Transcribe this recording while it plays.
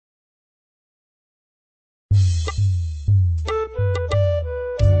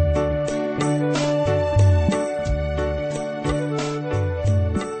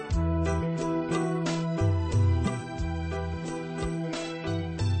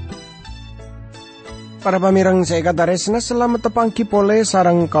Para pamirang saya kataresna selamat tepangki pole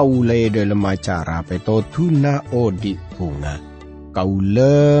sarang kaule dalam acara peto tuna odi bunga.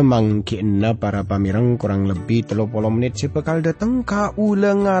 Kaule mangkina para pamirang kurang lebih 30 menit sebekal dateng kaule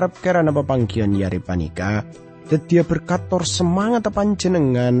ngarep kerana papangkian yari panika. Tetia berkator semangat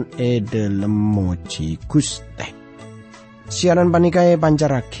panjenengan dalam moji Guste. Siaran panika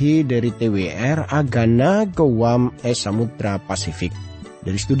pancaraki dari TWR Agana Gowam Samudra Pasifik.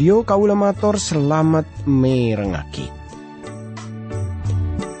 Dari studio kaula matur selamat merengaki.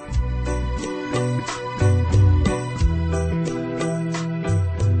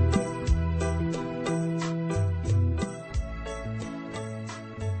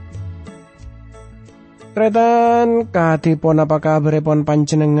 Tretan katipun apa kabaripun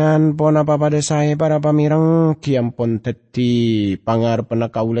panjenengan pon apa pada saya para pamireng kiampun dadi pangarepen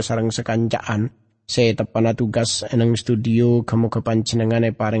kaula sareng sekancaan. Saya tepana tugas enang studio kamu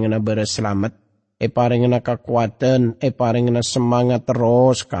kepanjenengan paringena berselamat, paringena kekuatan, paringena semangat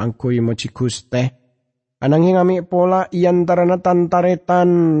terus kaangkui moji Guste. Ananging ami pola iantarana tantaretan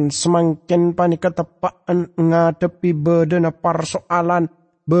semangkin panika tepaan ngadepi bedena persoalan,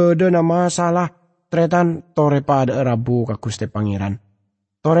 bedena masalah, tretan tore pada Rabu ka Guste Pangeran.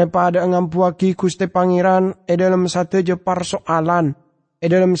 Tore pada ngampuaki Guste Pangeran dalam satu je persoalan,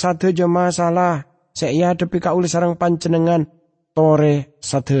 dalam satu je masalah. Saya depi kaula sareng panjenengan tore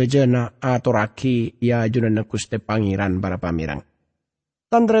sadejana aturaki ya junana Guste Pangeran para pamirang.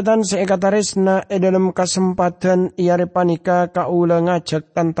 Tantretan saya kataresna dalam kesempatan iare panika kaula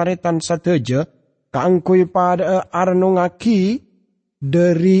ngajak tantaretan sadeja kaangkui pada arnungaki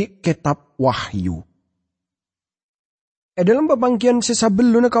dari kitab Wahyu. Dalam pabangkian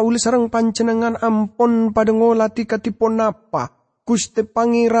sesabeluna kaula sareng panjenengan ampun pada ngolati katipun apa Guste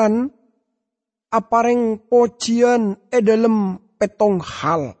Pangeran apareng pojian dalam petong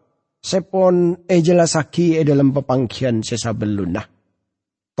hal sepon jelasaki dalam pepangkian sesabeluna.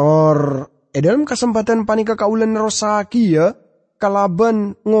 Tor dalam kesempatan panika kaula nerosaki ya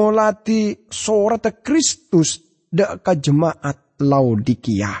kalaban ngolati sorat Kristus dak ka jemaat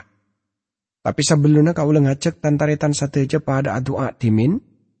Laodikia. Tapi sebelumnya kaula ngajak tantaretan sateja pada doa dimin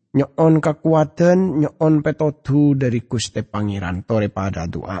nyoon kekuatan nyoon petodu dari Guste Pangeran tore pada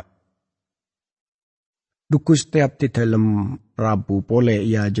doa. Dukus tiap di dalam Rabu pole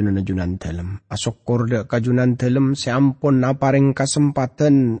ya junan dalam. Asokor de kajunan dalam seampun naparing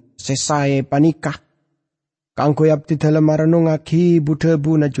kesempatan sesai panikah. Kangkoyap di dalam marenungaki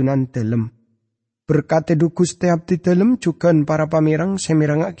budebu na junan dalam. Berkate dukus tiap di dalam juga para pamirang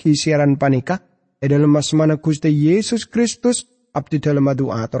semirangaki siaran panikah. Dalam asmana Guste Yesus Kristus abdi dalam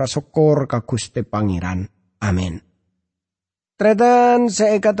doa atur asokor ka Guste Pangeran. Amin. Tretan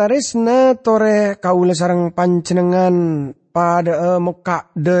saya kataresna tore kaula sareng panjenengan pada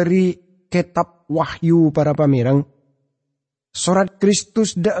muka dari kitab Wahyu para pamirang. Surat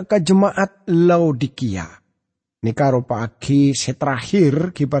Kristus dak ka jemaat Laodikia. Nika rupaaki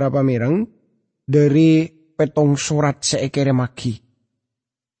seterakhir ki para pamirang dari petong surat seekere maki.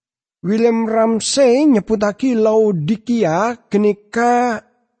 William Ramsey nyebutaki Laodikia kenika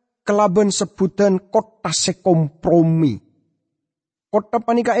kelaban sebutan kota sekompromi. Kota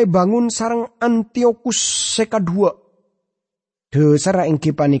panika bangun sarang Antiochus sekadua. Desara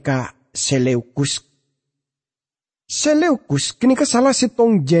ingki panika Seleukus. Seleukus kenika salah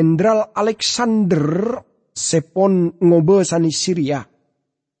setong jenderal Alexander sepon ngobesani Syria.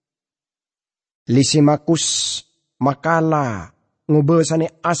 Lysimachus makala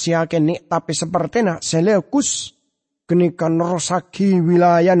ngobesani Asia kene tapi sepertena Seleukus kenika nerosaki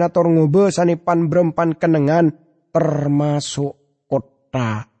wilayah nator ngobesani panbrempan kenengan termasuk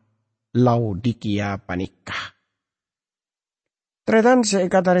Laodikia panikah. Tretan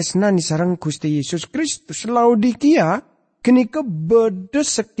saya kataresna ni sareng Gusti Yesus Kristus Laodikia kenika beda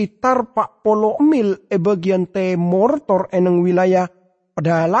sekitar 40 mil bagian timur tor eneng wilayah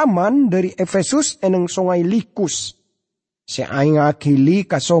pedalaman dari Efesus eneng sungai Likus. Seaing akili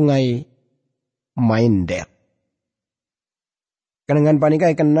ka sungai Mainder. Kenangan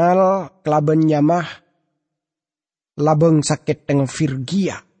panika kenal kelaban nyamah labeng sakit dengan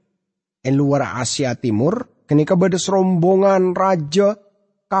Virgia en luar Asia Timur kenika bedes rombongan raja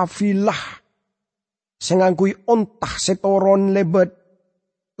kafilah sengangkui ontah setoron lebet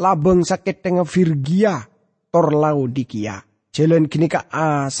labeng sakit dengan Virgia tor Laodikia jalan kenika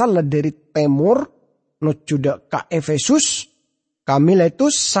asal dari timur nujuda ka Efesus ka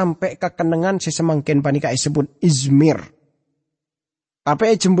Miletus sampai ke kenengan sesemangkin panika disebut Izmir.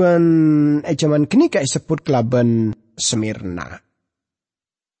 Tapi zaman kenika disebut kelaban Smyrna.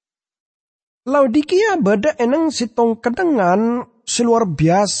 Laodikia beda eneng sitong kedengan seluar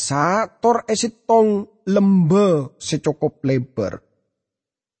biasa tor esitong lembe secukup lebar.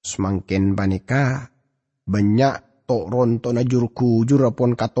 Semakin panika banyak tok rontona jur-kujur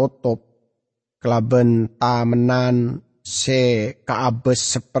apun katotop. Kelaben tamenan se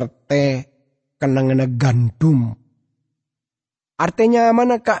kaabes seperti kenangena gandum. Artinya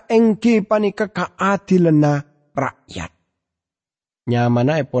mana ka engki panika kaadilena rakyat.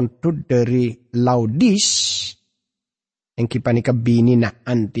 Nyamana epon tut dari Laudis engki panika bini na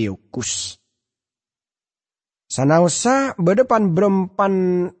Antiochus. Sanausa berdepan berempan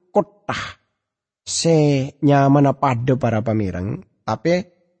kota se nyamana pada para pamirang. Tapi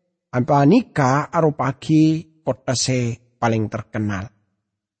panika arupaki kota se paling terkenal.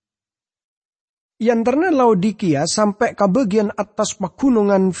 Yang terna Laodikia sampai ke bagian atas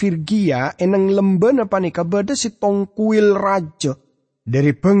pegunungan Virgia enang lembana panika bada si tongkuil raja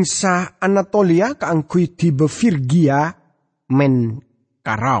dari bangsa Anatolia keangkui tiba Virgia men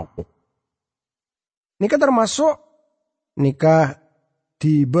karau. Nika termasuk nika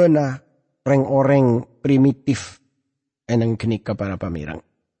dibena orang-orang primitif enang kenika para pamirang.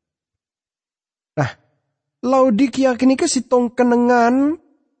 Nah, Laodikia kenika si tong kenengan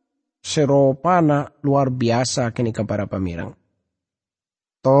seropana luar biasa kini ke para pamirang.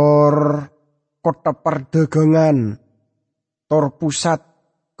 Tor kota perdagangan, tor pusat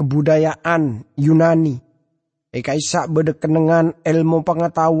kebudayaan Yunani. Eka isa bedekenengan ilmu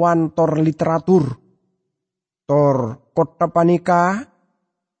pengetahuan tor literatur. Tor kota panika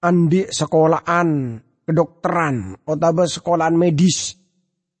andi sekolahan kedokteran, otaba sekolahan medis.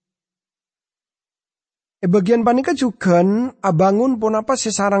 Bagian panika juga abangun pun apa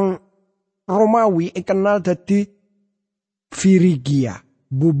sesarang Romawi kenal dadi Virigia,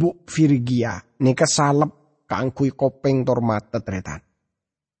 bubuk Virigia. Nika salep kaangkui kopeng tormata tretan.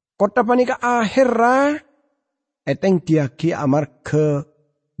 Kota panika akhirnya eteng diagi amarga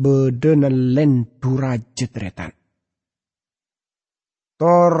bedena lenduraje tretan.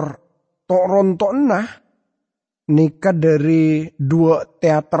 Tok rontokna nika dari dua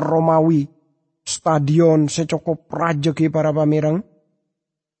teater Romawi, stadion secukup raja ki para pamirang.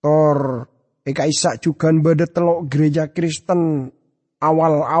 Tor eka isa juga beda telok gereja Kristen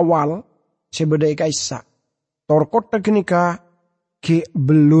awal-awal sebeda eka isa. Tor kota kenika ki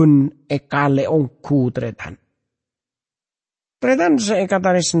belun eka leongku tretan. Tretan seeka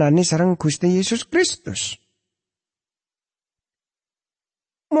taresnani sareng Gusti Yesus Kristus.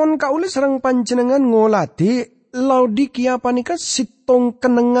 Mon kauli sareng panjenengan ngoladi Laodikia panika sitong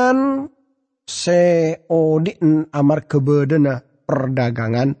kenengan seodin amarga bedena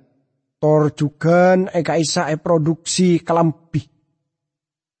perdagangan. Tor juga eka isa produksi kelambi.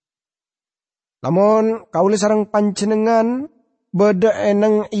 Namun kauli sareng panjenengan beda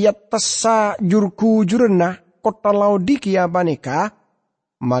eneng iya tesa jurku-jurna kota Laodikia panika,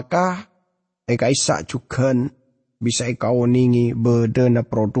 maka eka isa juga bisa eka oningi bedena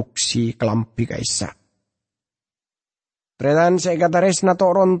produksi kelambi ka isa. Tretan seeka taresna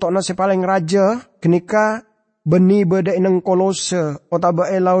tok rontokna se paling raja genika beni beda eneng Kolose otaba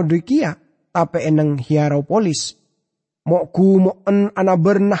Laodikia tapi eneng Hierapolis. Mokku moen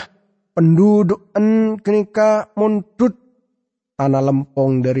anabernah penduduk en kenika mundut tanah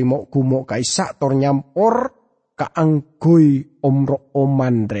lempong dari mokku mok kaisa tor nyampor kaangkui omro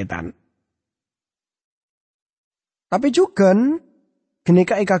oman tretan. Tapi juga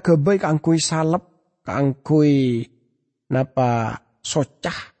kenika eka gebay kaangkui salep kaangkui napa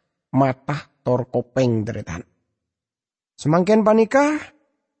socah mata tor kopeng tretan. Semakin panika,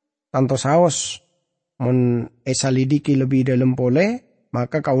 tanto saos mun esalidiki lebih dalam pole,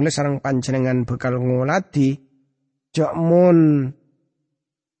 maka kaula sareng panjenengan bekal ngoladi jak mun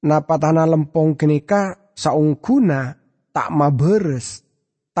napa tanah lempong kenika saungguna tak maberes,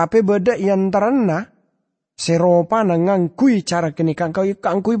 tapi beda yang terana seropa ngangkui cara kenika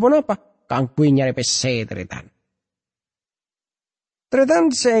kangkui pun apa? Kangkui nyari pese tretan.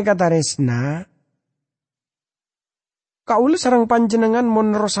 Tretan saya kata resna. Kaula sareng panjenengan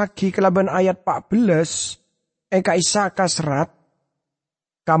menerusagi kelaban ayat 14 eka isa kasrat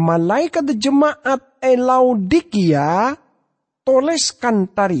ka malaikat jemaat Laodikia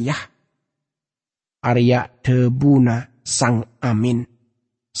toleskan tariyah Arya debuna sang amin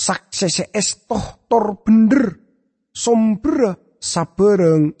saksese estoh tor bener somber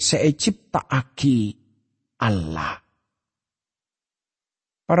sabereng seiciptaaki Allah.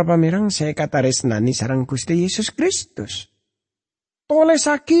 Para pamirang saya kata resnani sarang Gusti Yesus Kristus.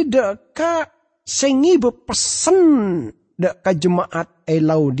 Tolesaki deka sengi bepesen deka jemaat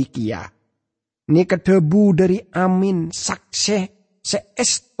Laodikia. Ini kedebu dari amin sakse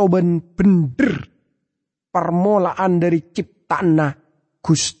seestoben bener. Permulaan dari ciptana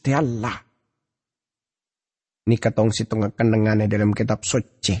Gusti Allah. Ini katong situng kenengane dalam kitab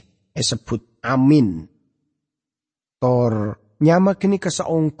suci. Sebut amin. Tor nyama kini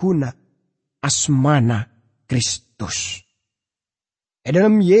kesaongkuna asmana Kristus.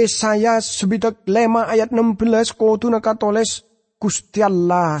 Dalam Yesaya sebidak 5 ayat 16 kotuna katoles Gusti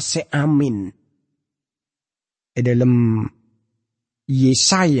Allah se amin. Dalam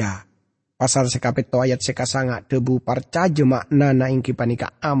Yesaya pasal sekapito ayat sekasanga debu parcaje maknana ingki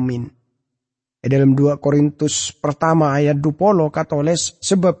panika amin. Dalam 2 Korintus pertama ayat 20 katoles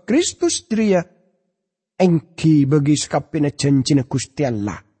sebab Kristus dria engki bagi sekapina janjina Gusti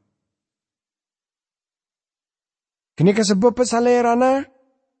Allah. Kini kasebab pesalerana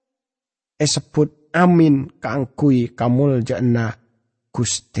sebut amin kaangkui kamul jana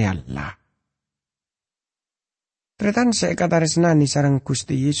Gusti Allah. Tretan saya kata resnani sarang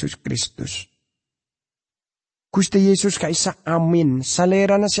Gusti Yesus Kristus. Gusti Yesus kaisa amin.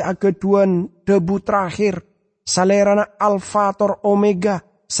 Salerana si agaduan debu terakhir. Salerana alfa tor omega.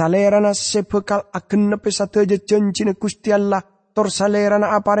 Salerana sebekal agenepe sateja janjina Gusti Allah. Tor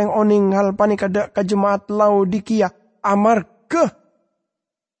salerana apareng oning hal panikada ka jemaat Laodikia. Amarga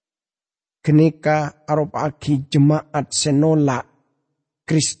kenika aropaki jemaat senolak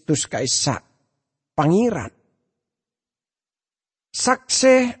Kristus kaisa pangeran.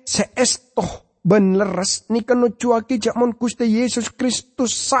 Sakse seestoh ben leres nika nujuaki jakmon Gusti Yesus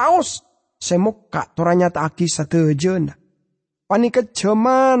Kristus saos semoka toranyata aki satejena. Panika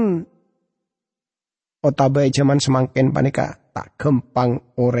jaman otabai jaman semangken panika tak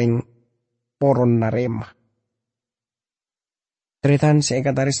gempang oreng poron narema. Tretan saya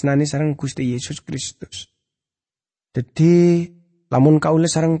kataris nani sarang Gusti Yesus Kristus. Jadi lamun kaula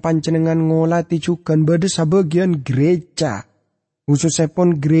sarang panjenengan ngolati jugan bade sabagian gereja. Khususnya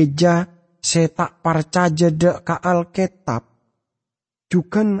pun gereja setak parcaja dek ka Alkitab.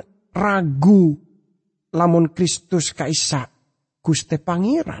 Jugan ragu lamun Kristus kaisa Gusti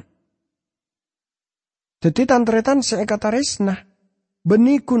Pangeran. Jadi tantretan saya kataris nah.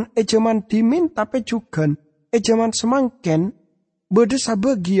 Benikun ejaman dimin tapi jugan ejaman semangken. Bade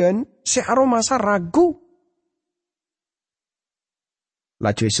sabagian searo masa ragu.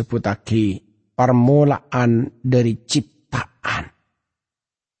 Laju sebut lagi permulaan dari ciptaan.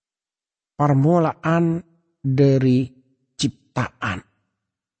 Permulaan dari ciptaan.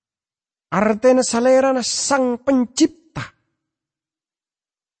 Artinya salerana sang pencipta.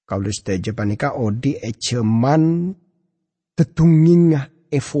 Kaulis teje panika odi ejaman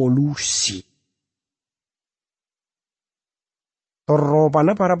tetungginga evolusi.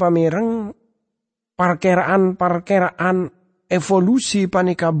 Toropana para pamireng parkeraan evolusi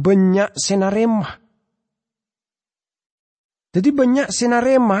panika banyak senarema. Jadi banyak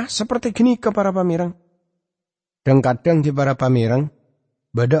senarema seperti gini ke para pamireng. Dan kadang di para pamireng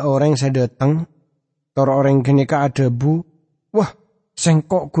bada orang saya datang tor orang gini ka ada bu. Wah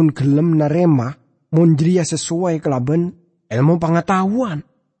sengkok kun gelem narema munjria sesuai kelaben ilmu pengetahuan.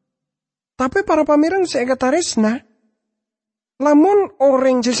 Tapi para pamireng saya kata resna. Lamun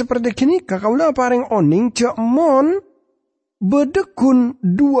orang seperti gini kaula paring oning jakmon bedekun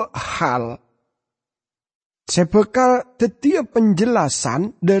 2 hal. Sebekal setiap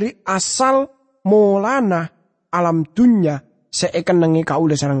penjelasan dari asal molana alam dunya seekenengi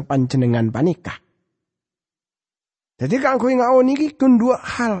kaula sareng panjenengan panika. Jadi kanggo ngaoni iki kun 2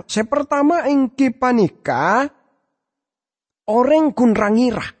 hal. Pertama ingki panika orang kun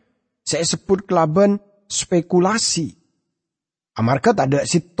rangira. Saya sebut kelaban spekulasi. Amarga ada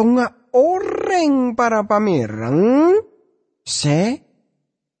situnga orang para pamireng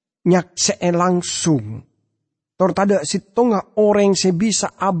nyakse langsung. Tor tada situnga orang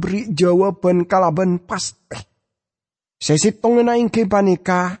bisa abri jawaban kalaban pasti. Situnga na ingke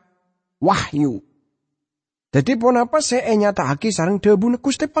panika Wahyu. Jadi pun apa nyataki sarang debu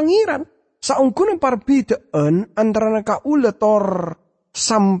Gusti Pangeran. Saungkuna parbedaan antara kaula tor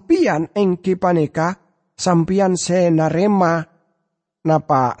sampian ingke panika sampian narema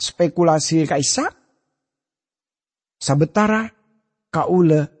napa spekulasi kaisa sabetara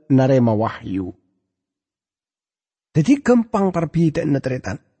kaula narema wahyu. Jadi gampang perbedaan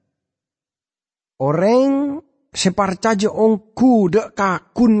netretan. Orang separcaja ongku dek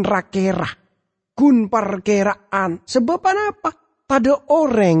kakun rakera, kun parkeraan. Sebab apa? Tada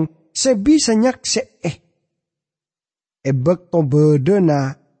orang sebisa nyakse ebek to bedena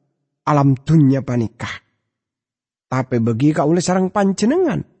alam dunya panikah. Tapi bagi kaula sarang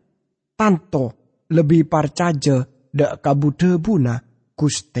panjenengan, tanto lebih parcaja dak kabudebuna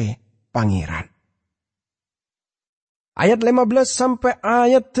Gusti Pangeran. Ayat 15 sampai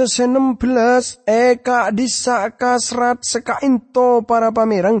ayat 16 eka disa kasrat sekainto para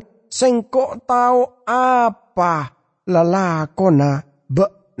pamireng sengkok tau apa lalakona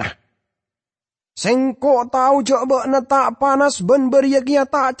bekna. Sengko tahu jok bekna tak panas ben beriagia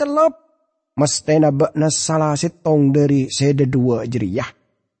tak celep. Mestena bekna salah sitong dari sededua jeriah.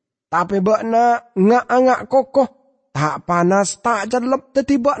 Tapi bekna ngak kokoh. Tak panas tak celep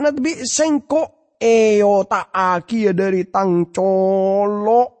teti bekna tebi sengko. Eyo tak akia dari tang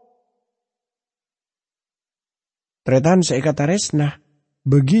colok. Tretan saya kata resna.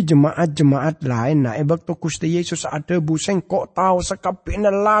 Bagi jemaat-jemaat lain na ebak to Gusti Yesus ada buseng kok tahu sekapin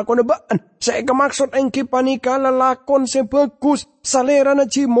lalakon baan. Saya kemaksud engki panika lalakon se bagus. Salera na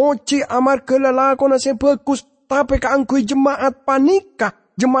moci amar ke lalakon se bagus. Tapi kaangkui jemaat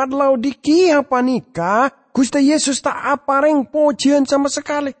panika. Jemaat Laodikia panika. Gusti Yesus tak apareng pujian sama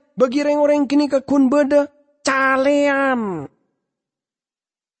sekali. Bagi orang kini kekun beda calean.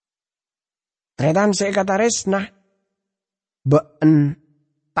 Tretan saya kata resna. Baan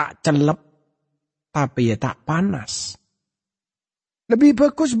tak celep, tapi ya tak panas. Lebih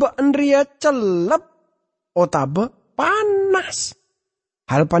bagus baan ria celep, otabe panas.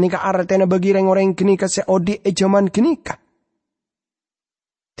 Hal panika artena bagi orang kini ke seodi jaman kini ka.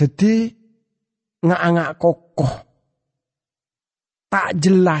 Jadi ngak kokoh. Tak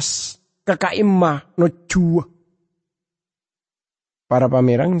jelas kekaimah no jua. Para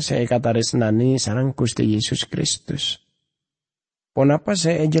pamirang saya kata resnani sarang Gusti Yesus Kristus. Ponapa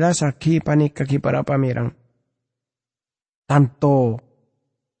saya jelas lagi panika ki para pamirang. Tanto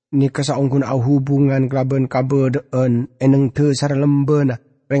ni kasaungkun au hubungan kelaben kabedeen eneng te sara lembena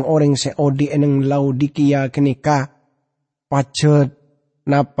reng oreng seodi eneng Laodikia kenika pacet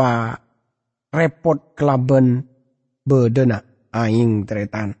napa repot kelaben bedena aing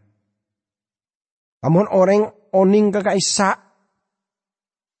tretan. Amun oreng oning kekaisa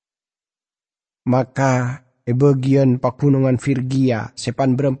maka bagian pakunungan Firgia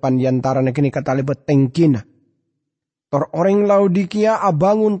sepan berempan diantara nekini katalibet tengkina. Tor orang Laodikia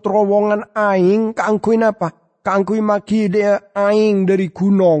abangun terowongan aing kaangkuin apa? Kaangkuin maki dia aing dari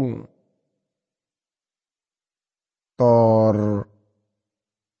gunung. Tor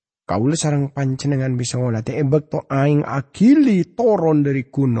kaula sarang pancenengan bisa ngolati ebek to aing akili toron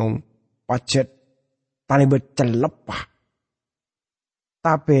dari gunung. Pacet talibet celepah.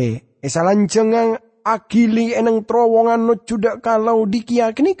 Tapi esalancengang akili eneng terowongan no cudak kalau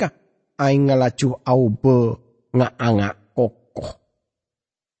dikia kenika. Aing ngalacu aube ngak kokoh.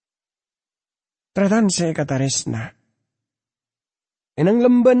 Tretan saya kata resna. Eneng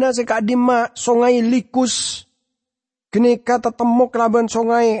lembana sekadima songai likus. Kenika tetemu kelaban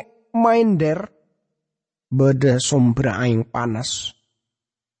songai mainder. Beda sombra aing panas.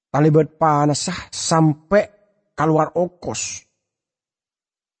 Talibet panas sampai keluar okos.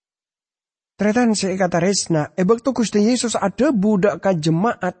 Tretan saya kata resna, ebek tu Gusti Yesus ada budak ka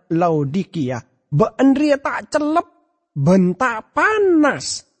jemaat Laodikia. Baan ria tak celep, bentak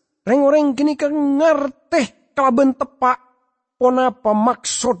panas. Reng-reng kini ke ngerteh kalaben tepak. Ponapa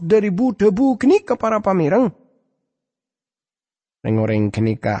maksud dari budebu kini ke para pamirang. Reng-reng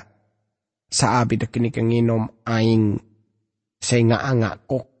kini ka saabi dek kini ke nginom aing senga-anga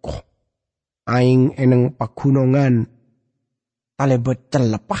kokoh. Aing eneng pagunungan talebet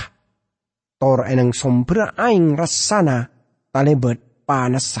celepah. Tor eneng sombra aing rasana talebet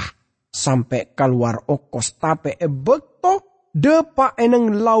panasah sampai keluar okos tape ebekto depa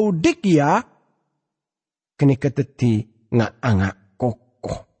eneng Laodikia kini keteti ngak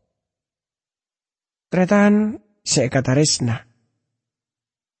kokoh. Tretan saya kata resna.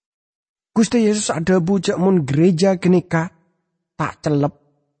 Gusti Yesus ada bujak mun gereja kenika tak celep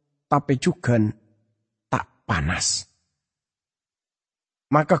tapi juga tak panas.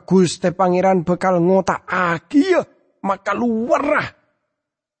 Maka Gusti Pangeran bakal ngotak agia, maka luarah.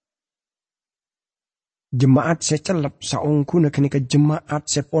 Jemaat secelep saungkuna kenika jemaat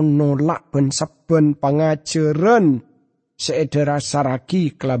sepon nolak ben saben pangajaran seedera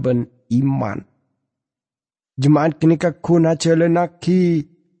saraki kelaben iman. Jemaat kenika guna jalanaki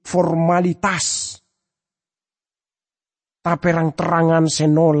formalitas. Taperang terangan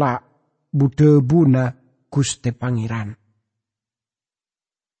senolak budebuna Gusti Pangeran.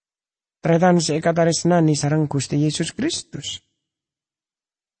 Tretan seikata resnani sarang Gusti Yesus Kristus.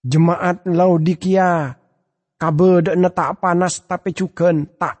 Jemaat Laodikia kabede tak panas tapi juga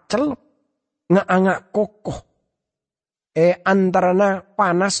tak celep. Ngak kokoh. Antarana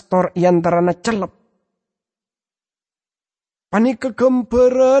panas tor antarana celep. Panik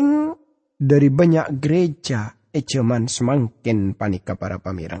kegemberan dari banyak gereja zaman semakin panika para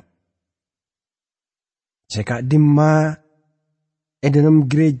pamirang. Seka dimma dalam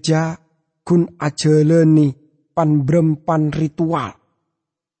gereja kun ajaleni pan brempan ritual.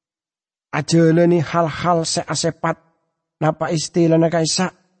 ajeleni hal-hal seasepat napa istilahna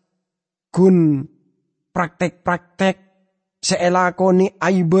kaisa kun praktek-praktek seelakoni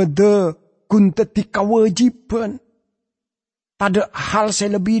aibade kun teti kewajiban. Tada hal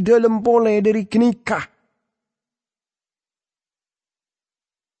selebih dalam boleh dari kenikah.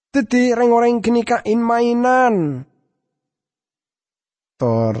 Teti reng-orang kenikah in mainan.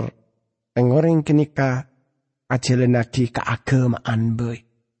 Tor reng-orang kenikah ajelenaki keagamaan boy.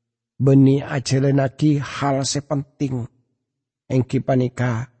 Beni ajelenaki hal sepenting. Engki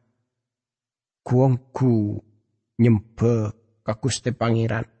panika kuongku nyempe ka Gusti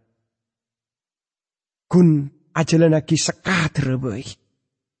Pangeran. Kun ajelenaki sekader boy.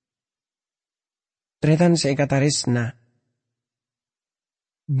 Tretan seikatarisna.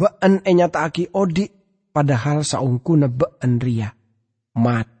 Baan enyataaki odi padahal saungkuna baan ria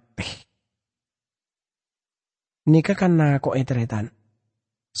mate. Nika kana kok tretan.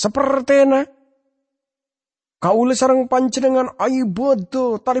 Sepertena kaula sareng panjenengan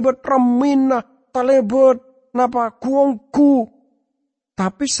aibodo talibet ramina talibet napa kuongku.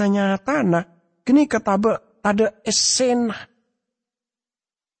 Tapi sanyatana kini katabe tada esena.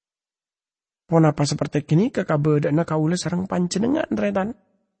 Ponapa seperti kini kakabedana kaula sareng panjenengan tretan.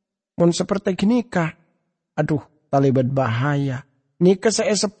 Mon seperti gini kah? Aduh, talibat bahaya. Nika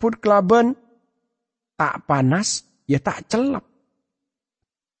saya sebut kelaban tak panas, ya tak celap.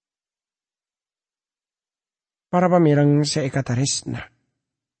 Para pamirang saya katarisna.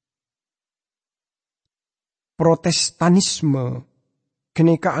 Protestanisme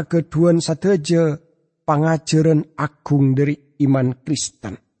kenika ageduan sateja pangajaran agung dari iman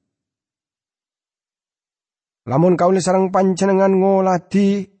Kristen. Lamun kaula sareng panjenengan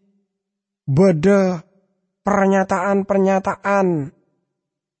ngoladi beda pernyataan-pernyataan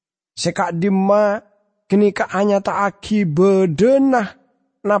sekak dima kini ka anyata aki bedenah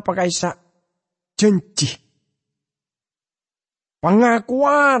napa kaisa janji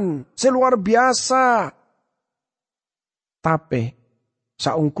pengakuan seluar biasa tapi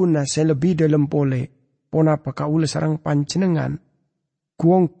saungkuna selebih dalam pole ponapa kaula sareng panjenengan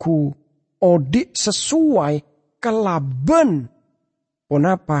kuongku odik sesuai kelaben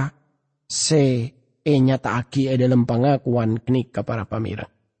ponapa se nyataaki dalam pengakuan kenika para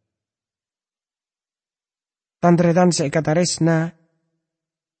pamirang. Tantretan seikataresna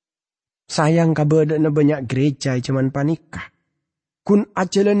sayang kabedana banyak gereja cuman panikah. Kun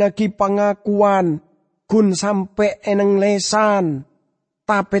ajelenaki pengakuan kun sampai eneng lesan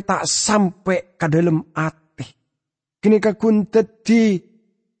tapi tak sampai ke dalam ati. Kenika kun tedi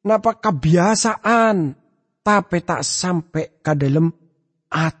napa kebiasaan tapi tak sampai ke dalam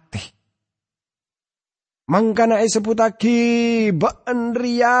ati. Mangkana sebut lagi baan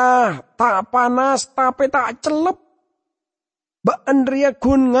ria tak panas tapi tak celep. Baan ria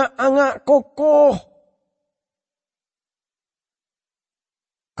kun ngak kokoh.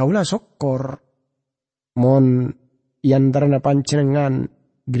 Kaulah sokor mon yantarana panjenengan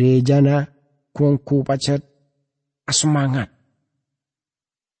gerejana kuongku pacet semangat.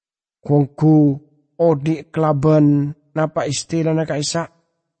 Kuongku odik kelaban napa istilahna kaisa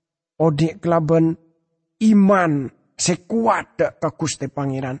odik kelaban iman sekuat ke Gusti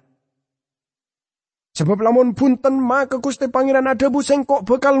Pangeran. Sebab lamun punten maka Gusti Pangeran ada busengkok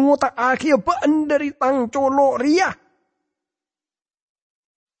bekal ngotak akhir baan dari tang colo ria.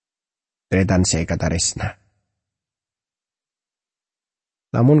 Tretan saya kata resna.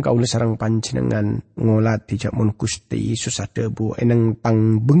 Lamun kaula sareng panjenengan ngolat dijak mun Gusti Yesus ada bu eneng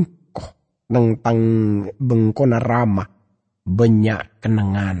tang bengko neng tang bengkona ramah banyak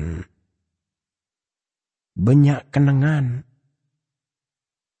kenangan. Banyak kenangan.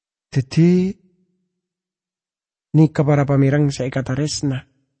 Jadi nika para pamirang saya kata resna.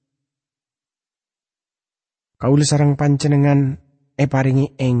 Kaula sareng panjenengan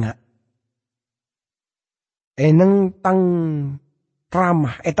paringi enga. Eneng tang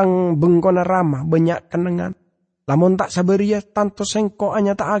ramah, tang bengkona ramah banyak kenangan. Lamun tak saberia tanto sengko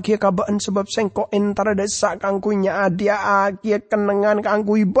anya tak agia kabaan sebab sengko entara desa kangkunya adia agia kenangan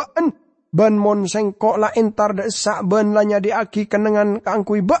kangku ibaan. Ban mon sengkok la entar desa ban lanya di aki kenangan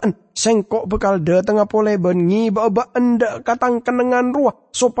kangkui baan. Sengkok bekal de tengah pole ban ngiba baan de katang kenangan ruah.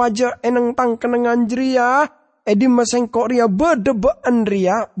 Sopaja eneng tang kenangan jeria. Edi masengkok ria bede baan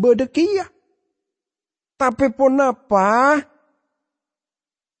ria bede kia. Tapi pun apa?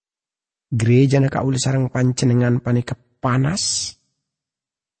 Gereja na kauli sarang pancenengan panika panas.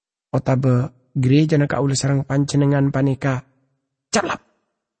 Otabe gereja na kauli sarang pancenengan panika calap.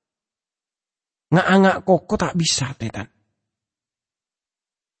 Ngak koko tak bisa tetan.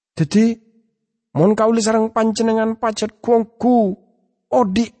 Jadi mon kauli sareng panjenengan pacet kuongku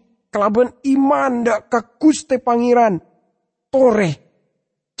odik kelaban iman dak ka Gusti Pangeran. Tore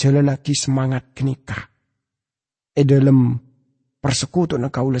jalan lagi semangat kenika. Dalam persekutuan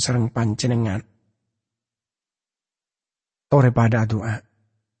kaula sareng panjenengan. Tore pada doa.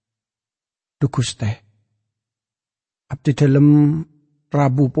 Du Gusti. Abdi dalam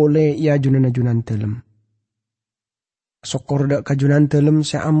Rabu pole ya junan dalam. Sokor dak kajunan dalam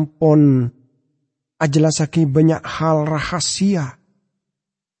seampon ajelasake banyak hal rahasia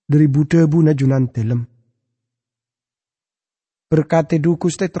dari budebu najunan dalam. Berkati du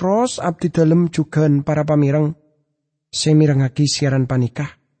Gusti terus abdi dalam juga para pamirang semirangaki siaran panikah.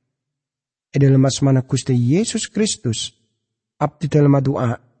 Dalam asmana Gusti Yesus Kristus abdi dalam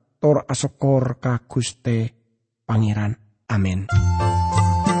doa tor asokor ka Gusti Pangeran. Amin.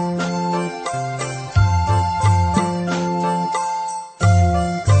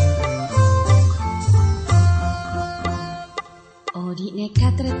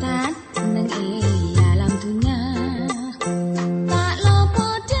 Nekat retan nang alam dunia tak lopo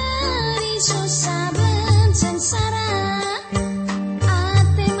dari susah ben sengsara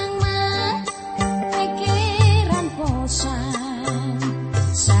ate mang pikiran bosan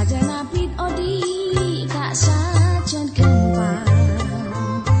saja napit odi kak sajen gempar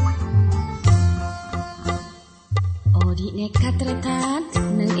odi nekat retan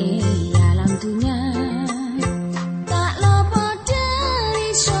nang alam dunia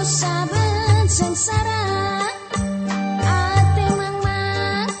sengsara ate mang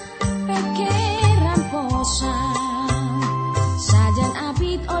pikiran bosan sajan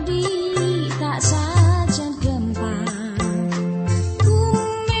abid odi tak sajan gempar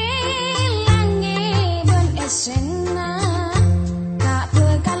kumelange ben esena tak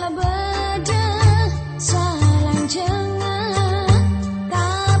bekal beda salang jengah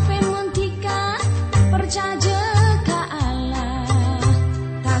tapi muntika percaya ka Allah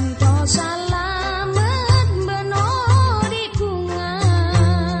tanpa salah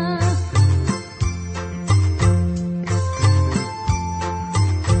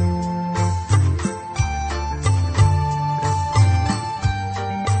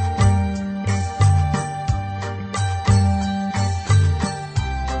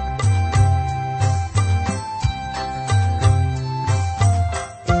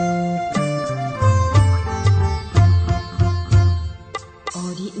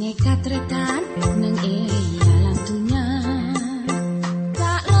nekat retan nang